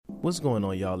What's going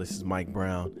on, y'all? This is Mike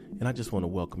Brown, and I just want to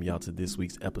welcome y'all to this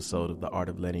week's episode of The Art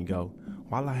of Letting Go.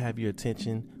 While I have your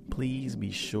attention, please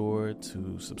be sure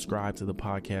to subscribe to the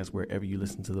podcast wherever you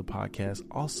listen to the podcast.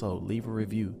 Also, leave a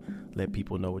review. Let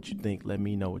people know what you think. Let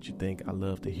me know what you think. I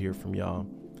love to hear from y'all.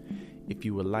 If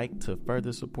you would like to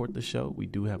further support the show, we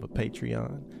do have a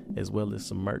Patreon, as well as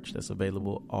some merch that's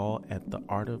available all at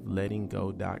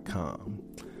theartoflettinggo.com.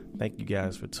 Thank you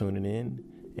guys for tuning in,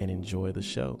 and enjoy the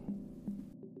show.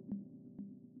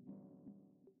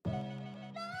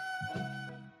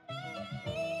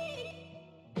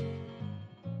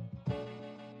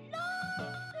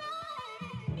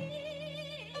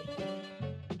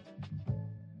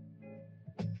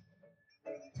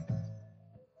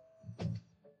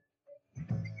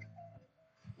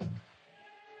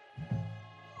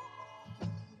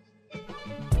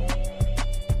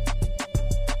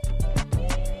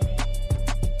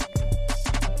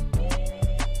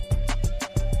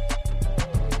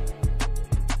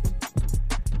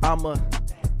 I'm a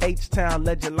H-Town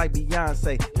legend like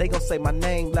Beyonce. They gon' say my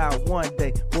name loud one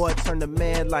day. Boy, turn the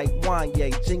man like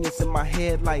Wanye. Genius in my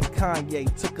head like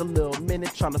Kanye. Took a little minute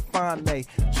tryna find me.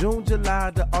 June,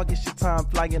 July to August, your time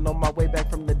flying on my way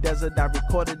back from the desert. I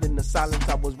recorded in the silence.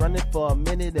 I was running for a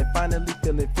minute and finally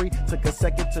feeling free. Took a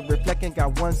second to reflect and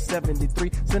got 173.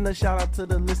 Send a shout out to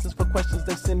the listeners for questions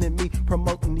they sending me.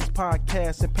 Promoting these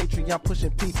podcasts and Patreon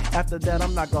pushing P. After that,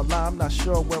 I'm not gonna lie, I'm not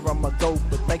sure where I'ma go.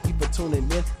 But thank you for tuning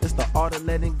in. It's the art of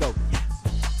letting go. Yes.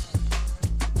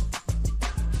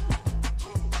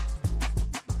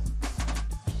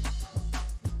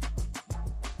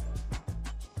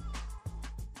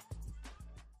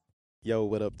 Yo,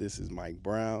 what up? This is Mike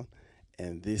Brown,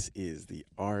 and this is the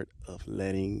art of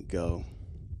letting go.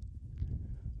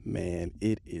 Man,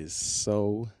 it is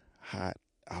so hot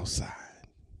outside.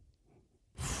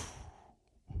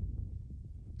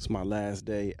 It's my last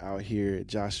day out here at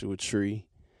Joshua Tree,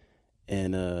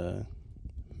 and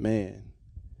man,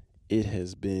 it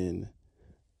has been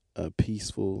a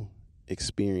peaceful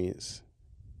experience.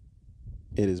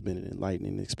 It has been an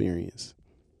enlightening experience,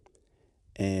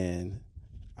 and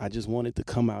I just wanted to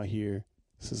come out here,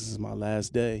 since this is my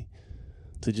last day,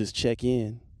 to just check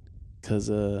in, because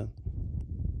I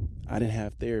didn't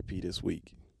have therapy this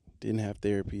week.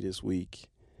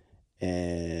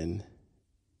 And,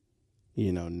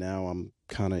 you know, now I'm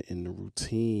kind of in the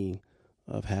routine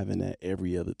of having that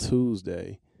every other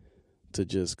Tuesday to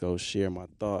just go share my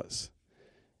thoughts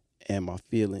and my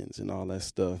feelings and all that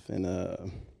stuff. And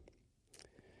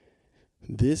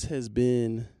this has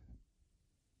been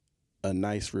a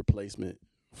nice replacement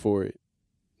for it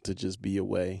to just be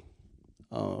away.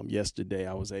 Yesterday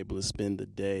I was able to spend the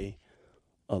day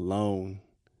alone,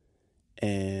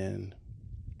 and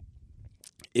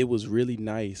it was really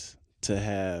nice to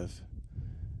have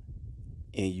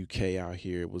in UK out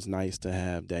here. It was nice to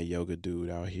have that yoga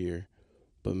dude out here,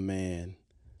 but man,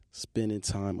 spending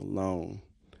time alone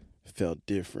felt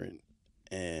different,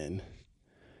 and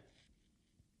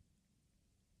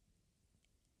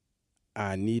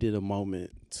I needed a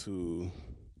moment to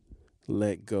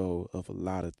let go of a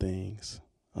lot of things.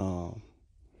 I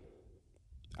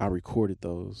recorded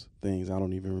those things. I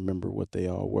don't even remember what they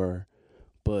all were,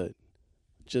 but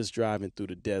just driving through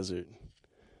the desert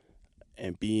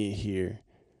and being here,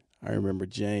 I remember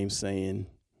James saying,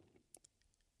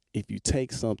 if you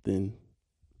take something,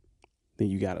 then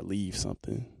you got to leave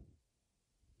something.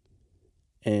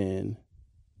 And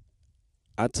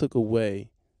I took away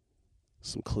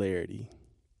some clarity.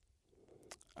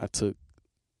 It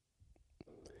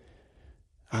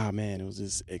was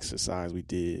this exercise we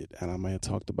did, and I might have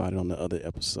talked about it on the other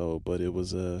episode, but it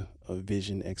was a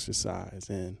vision exercise.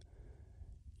 And,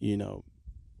 you know,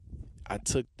 I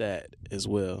took that as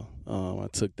well. I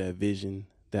took that vision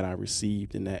that I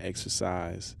received in that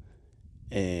exercise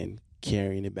and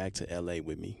carrying it back to LA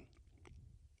with me.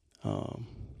 And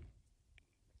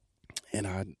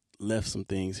I left some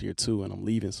things here too, and I'm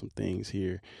leaving some things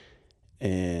here.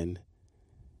 And,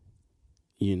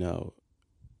 you know,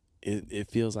 it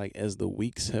feels like as the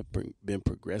weeks have been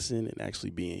progressing and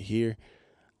actually being here,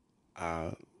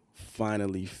 I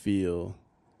finally feel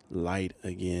light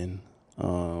again.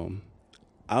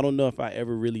 I don't know if I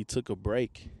ever really took a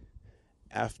break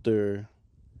after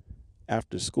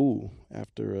school,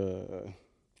 after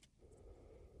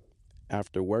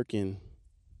working.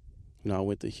 You know, I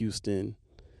went to Houston,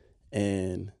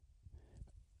 and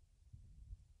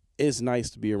it's nice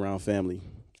to be around family.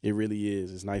 It really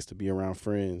is. It's nice to be around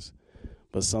friends,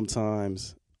 but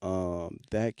sometimes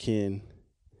that can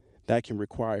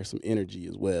require some energy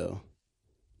as well,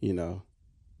 you know.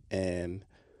 And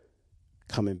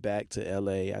coming back to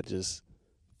LA, I just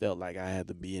felt like I had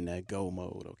to be in that go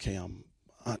mode. Okay, I'm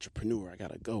an entrepreneur. I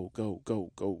gotta go.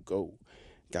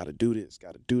 Gotta do this,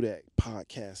 gotta do that,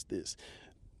 podcast this,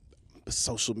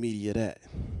 social media that.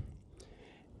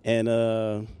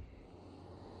 And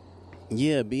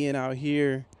being out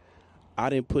here,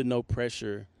 I didn't put no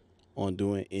pressure on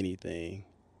doing anything.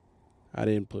 I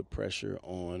didn't put pressure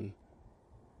on.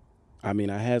 I mean,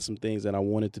 I had some things that I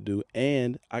wanted to do,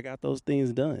 and I got those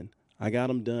things done. I got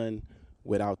them done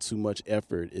without too much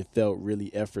effort. It felt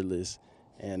really effortless.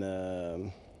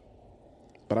 And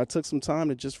but I took some time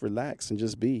to just relax and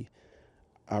just be.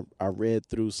 I read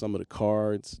through some of the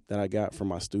cards that I got from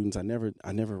my students. I never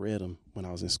read them when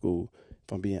I was in school.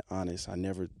 If I'm being honest, I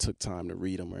never took time to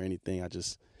read them or anything. I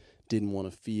just didn't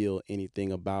want to feel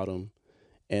anything about them.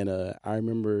 And I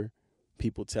remember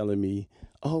people telling me,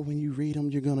 oh, when you read them,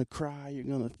 you're going to cry, you're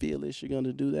going to feel this, you're going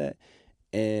to do that.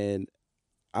 And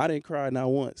I didn't cry not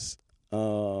once.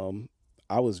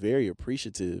 I was very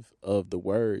appreciative of the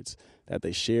words that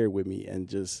they shared with me and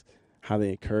just how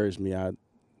they encouraged me. I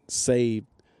saved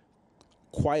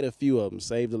quite a few of them,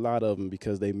 saved a lot of them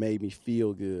because they made me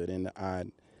feel good. And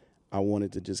I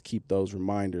wanted to just keep those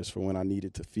reminders for when I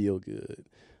needed to feel good.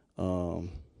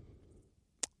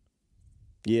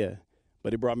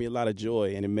 But it brought me a lot of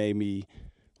joy, and it made me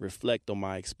reflect on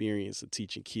my experience of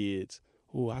teaching kids.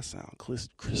 Oh, I sound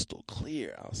crystal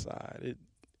clear outside.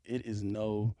 It is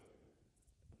no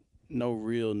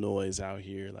real noise out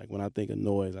here. Like when I think of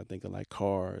noise, I think of like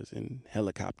cars and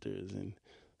helicopters and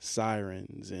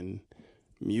sirens and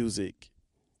music.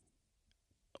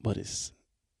 But it's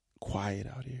quiet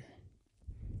out here.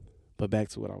 But back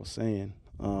to what I was saying.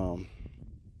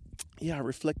 I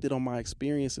reflected on my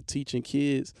experience of teaching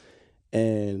kids,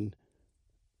 and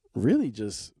really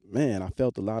just, man, I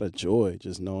felt a lot of joy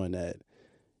just knowing that,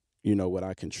 what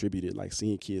I contributed, like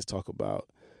seeing kids talk about,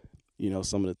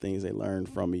 some of the things they learned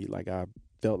from me. Like I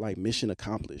felt like mission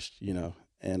accomplished, and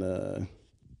I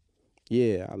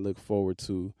look forward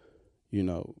to,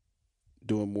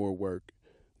 doing more work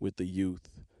with the youth.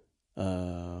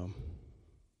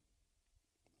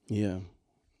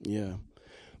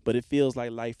 But it feels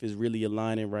like life is really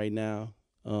aligning right now.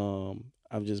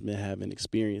 I've just been having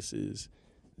experiences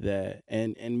that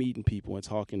and meeting people and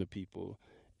talking to people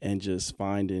and just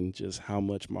finding just how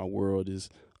much my world is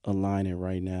aligning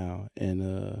right now,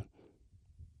 and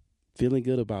feeling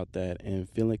good about that and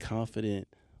feeling confident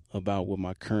about what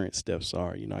my current steps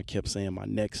are. I kept saying my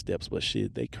next steps, but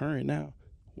shit, they current now.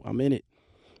 I'm in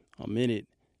it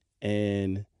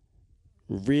and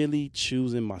really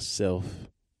choosing myself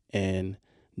and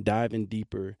diving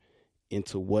deeper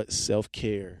into what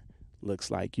self-care looks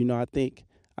like. I think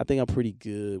I'm pretty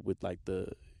good with like the,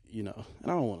 and I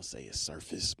don't want to say it's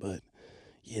surface, but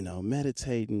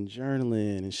meditating,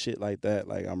 journaling and shit like that.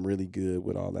 Like I'm really good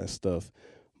with all that stuff.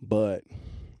 But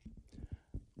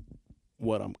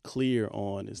what I'm clear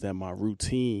on is that my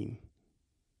routine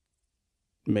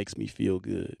makes me feel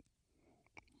good.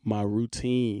 My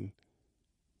routine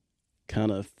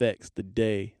kind of affects the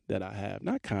day that I have.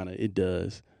 Not kind of, it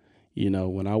does.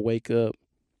 When I wake up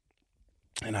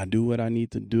and I do what I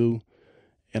need to do,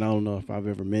 and I don't know if I've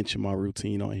ever mentioned my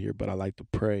routine on here, but I like to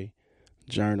pray,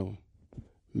 journal,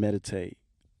 meditate,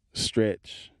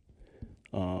 stretch,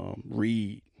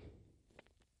 read,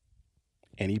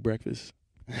 and eat breakfast.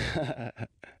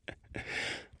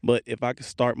 But if I could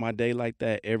start my day like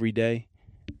that every day,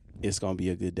 it's going to be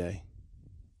a good day.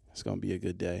 It's going to be a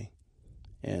good day.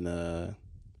 And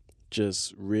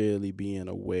just really being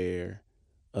aware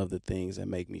of the things that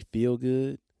make me feel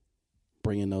good,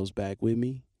 bringing those back with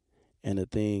me, and the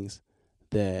things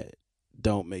that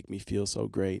don't make me feel so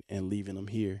great and leaving them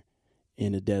here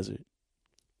in the desert,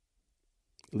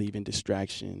 leaving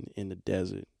distraction in the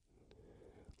desert,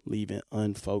 leaving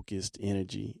unfocused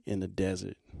energy in the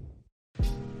desert.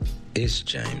 It's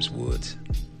James Woods,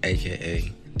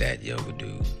 a.k.a. That Yoga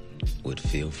Dude, would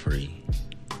feel free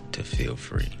to feel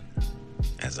free.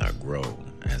 As I grow,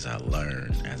 as I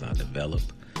learn, as I develop,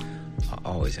 I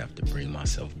always have to bring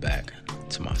myself back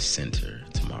to my center,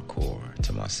 to my core,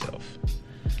 to myself.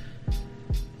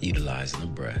 Utilizing the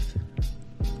breath,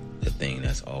 the thing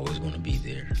that's always going to be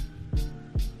there.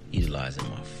 Utilizing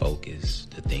my focus,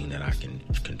 the thing that I can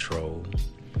control.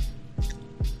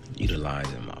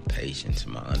 Utilizing my patience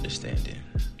and my understanding,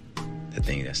 the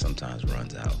thing that sometimes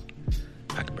runs out.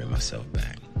 I can bring myself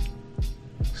back.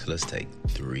 So let's take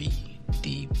 3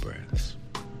 deep breaths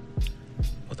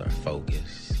with our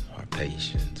focus, our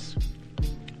patience,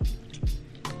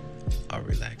 our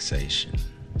relaxation,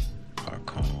 our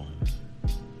calm,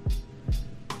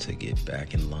 to get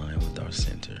back in line with our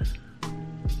center,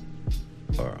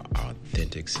 our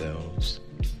authentic selves,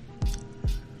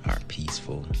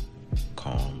 peaceful,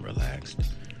 calm, relaxed,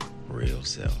 real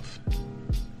self.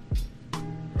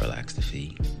 Relax the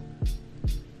feet,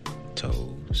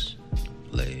 toes,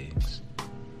 legs.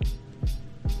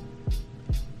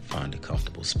 Find a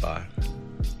comfortable spot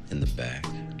in the back,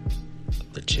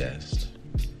 the chest,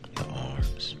 the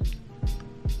arms.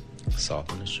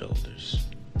 Soften the shoulders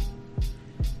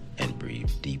and breathe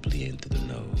deeply in through the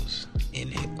nose.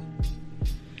 Inhale.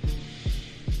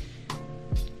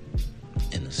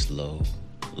 And a slow,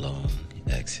 long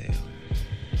exhale.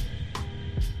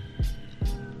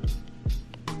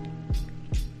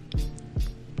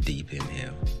 Deep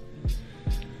inhale.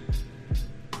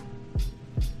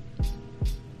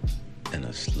 And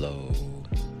a slow,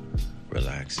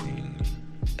 relaxing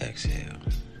exhale.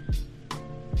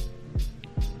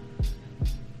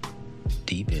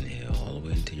 Deep inhale all the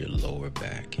way into your lower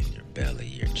back and your belly,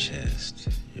 your chest,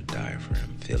 your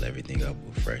diaphragm. Fill everything up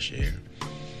with fresh air.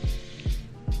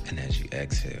 And as you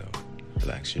exhale,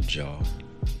 relax your jaw,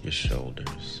 your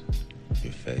shoulders,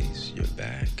 your face, your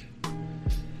back.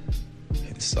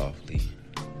 And softly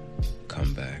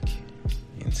come back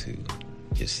into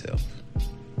yourself.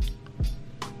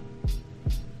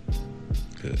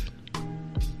 Good.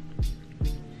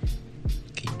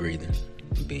 Keep breathing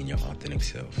and being your authentic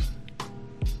self.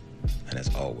 And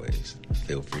as always,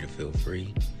 feel free to feel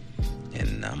free.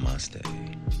 And namaste.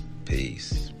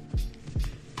 Peace.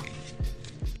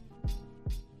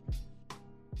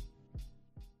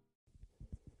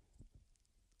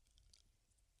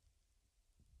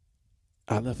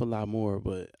 I left a lot more,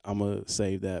 but I'm going to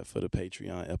save that for the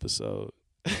Patreon episode.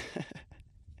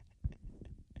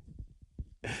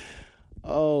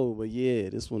 Oh, but yeah,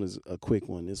 this one is a quick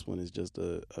one. This one is just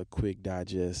a quick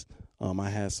digest. I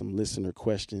had some listener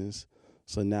questions.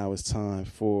 So now it's time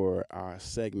for our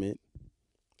segment,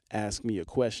 Ask Me a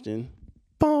Question.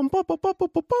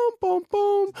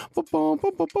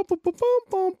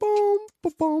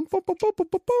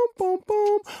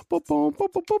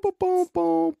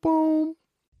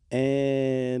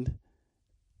 And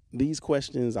these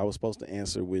questions I was supposed to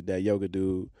answer with that yoga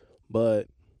dude, but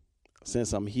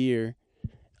since I'm here,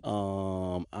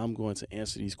 I'm going to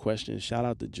answer these questions. Shout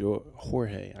out to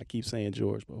Jorge. I keep saying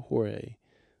George, but Jorge,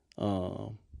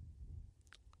 for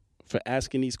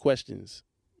asking these questions,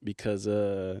 because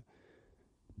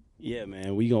yeah,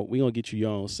 man, we gonna get you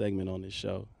your own segment on this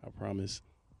show. I promise.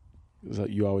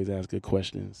 You always ask good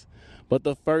questions. But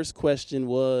the first question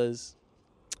was,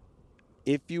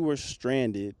 if you were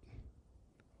stranded,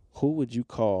 who would you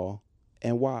call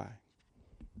and why?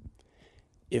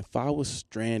 If I was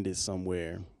stranded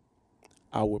somewhere,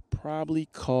 I would probably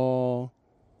call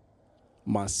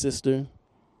my sister,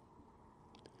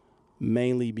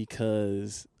 mainly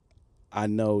because I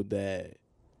know that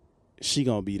she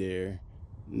gonna be there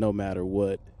no matter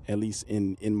what. At least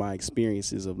in my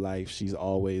experiences of life, she's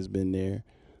always been there,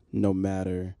 no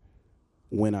matter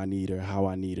when I need her, how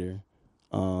I need her.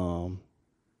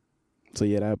 So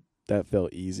yeah, that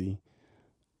felt easy.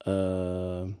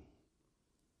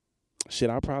 Shit,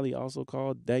 I probably also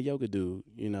call that yoga dude,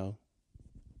 you know.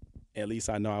 At least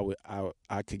I know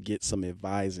I could get some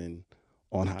advising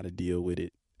on how to deal with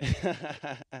it.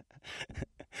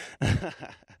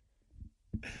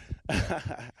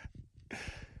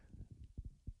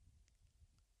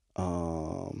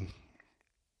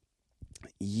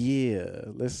 Yeah,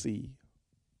 let's see.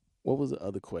 What was the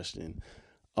other question?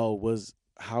 Oh,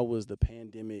 how was the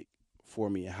pandemic for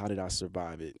me and how did I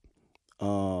survive it?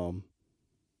 The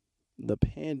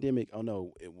pandemic,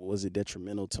 was it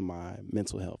detrimental to my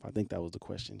mental health? I think that was the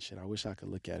question. Shit, I wish I could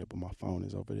look at it, but my phone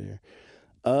is over there.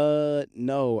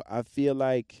 No, I feel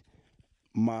like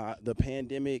the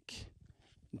pandemic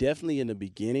definitely in the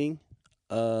beginning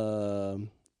had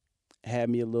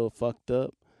me a little fucked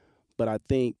up, but I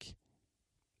think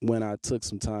when I took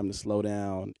some time to slow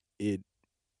down, it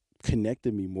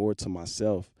connected me more to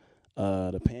myself.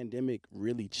 The pandemic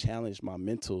really challenged my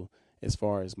mental as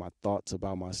far as my thoughts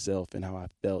about myself and how I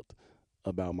felt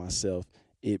about myself.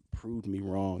 It proved me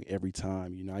wrong every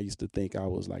time. You know, I used to think I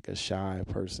was like a shy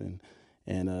person,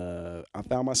 and I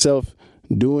found myself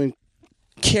doing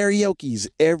karaoke's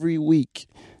every week.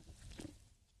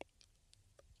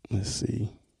 Let's see.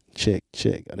 Check.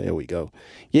 Oh, there we go.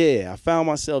 Yeah, I found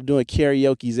myself doing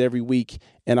karaoke's every week,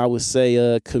 and I would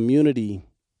say community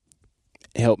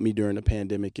helped me during the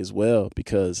pandemic as well,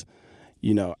 because,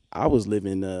 you know, I was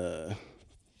living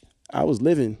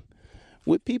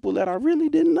with people that I really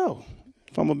didn't know,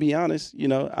 if I'm gonna be honest. You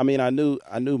know, I mean, I knew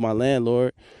my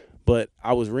landlord, but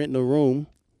I was renting a room,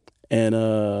 and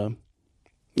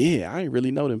yeah, I didn't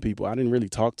really know them people. I didn't really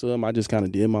talk to them. I just kind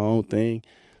of did my own thing.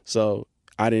 So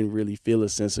I didn't really feel a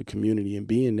sense of community in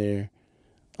being there.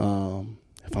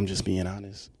 If I'm just being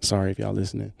honest, sorry if y'all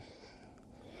listening,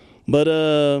 but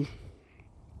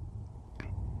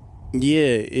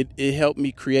yeah, it helped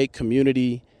me create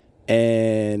community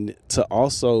and to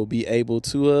also be able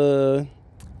to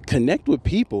connect with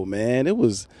people, man. It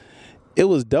was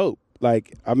dope.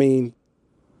 Like, I mean,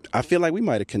 I feel like we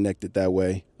might have connected that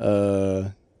way.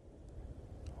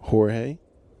 Jorge,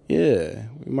 yeah,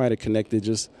 we might have connected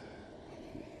just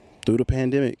through the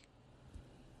pandemic.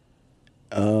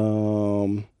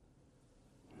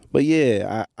 But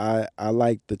yeah, I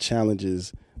like the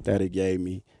challenges that it gave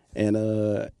me, and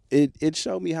it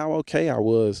showed me how okay I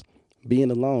was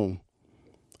being alone.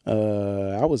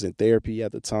 I was in therapy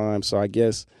at the time, so I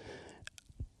guess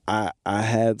I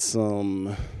had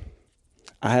some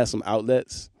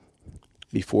outlets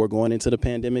before going into the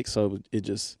pandemic, so it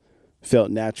just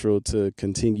felt natural to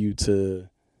continue to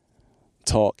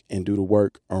talk and do the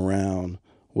work around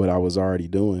what I was already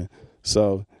doing.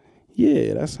 So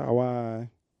yeah, that's how I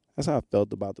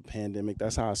felt about the pandemic.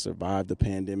 That's how I survived the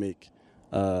pandemic,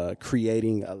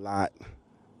 creating a lot,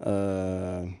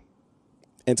 and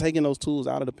taking those tools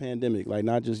out of the pandemic, like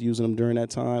not just using them during that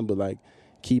time, but like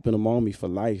keeping them on me for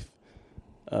life.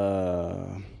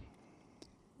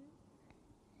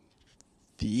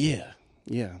 Yeah.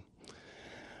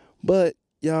 But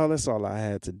y'all, that's all I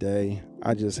had today.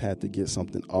 I just had to get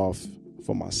something off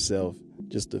for myself,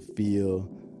 just to feel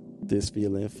this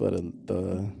feeling for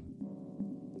the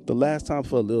last time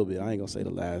for a little bit. I ain't gonna say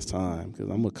the last time because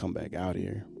I'm gonna come back out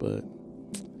here. But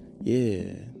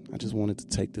yeah, I just wanted to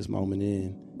take this moment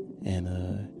in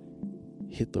and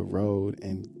hit the road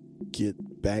and get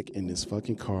back in this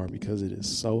fucking car because it is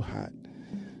so hot.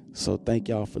 So thank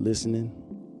y'all for listening.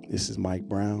 This is Mike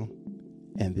Brown,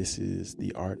 and this is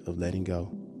The Art of Letting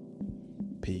Go.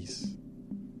 Peace.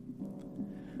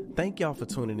 Thank y'all for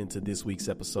tuning into this week's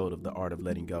episode of The Art of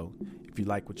Letting Go. If you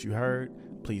like what you heard,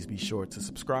 please be sure to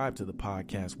subscribe to the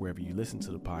podcast wherever you listen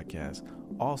to the podcast.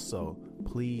 Also,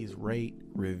 please rate,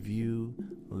 review,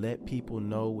 let people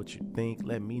know what you think.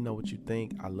 Let me know what you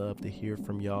think. I love to hear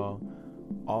from y'all.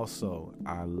 Also,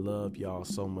 I love y'all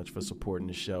so much for supporting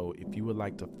the show. If you would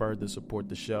like to further support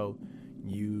the show,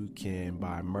 you can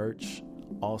buy merch.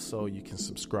 Also, you can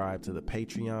subscribe to the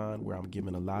Patreon where I'm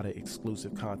giving a lot of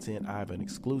exclusive content. I have an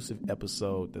exclusive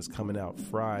episode that's coming out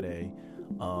Friday.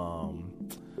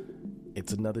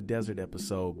 It's another desert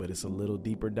episode, but it's a little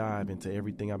deeper dive into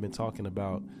everything I've been talking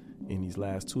about in these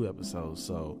last 2 episodes.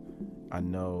 So I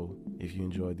know if you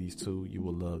enjoyed these 2, you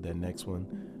will love that next one.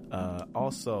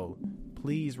 Also,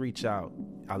 please reach out.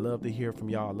 I love to hear from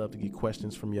y'all. I love to get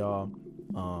questions from y'all.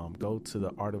 Go to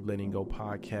the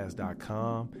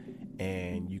artoflettinggopodcast.com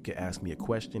and you can ask me a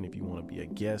question. If you want to be a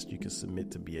guest, you can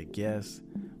submit to be a guest.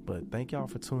 But thank y'all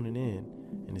for tuning in.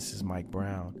 And this is Mike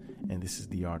Brown, and this is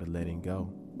The Art of Letting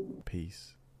Go.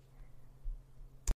 Peace.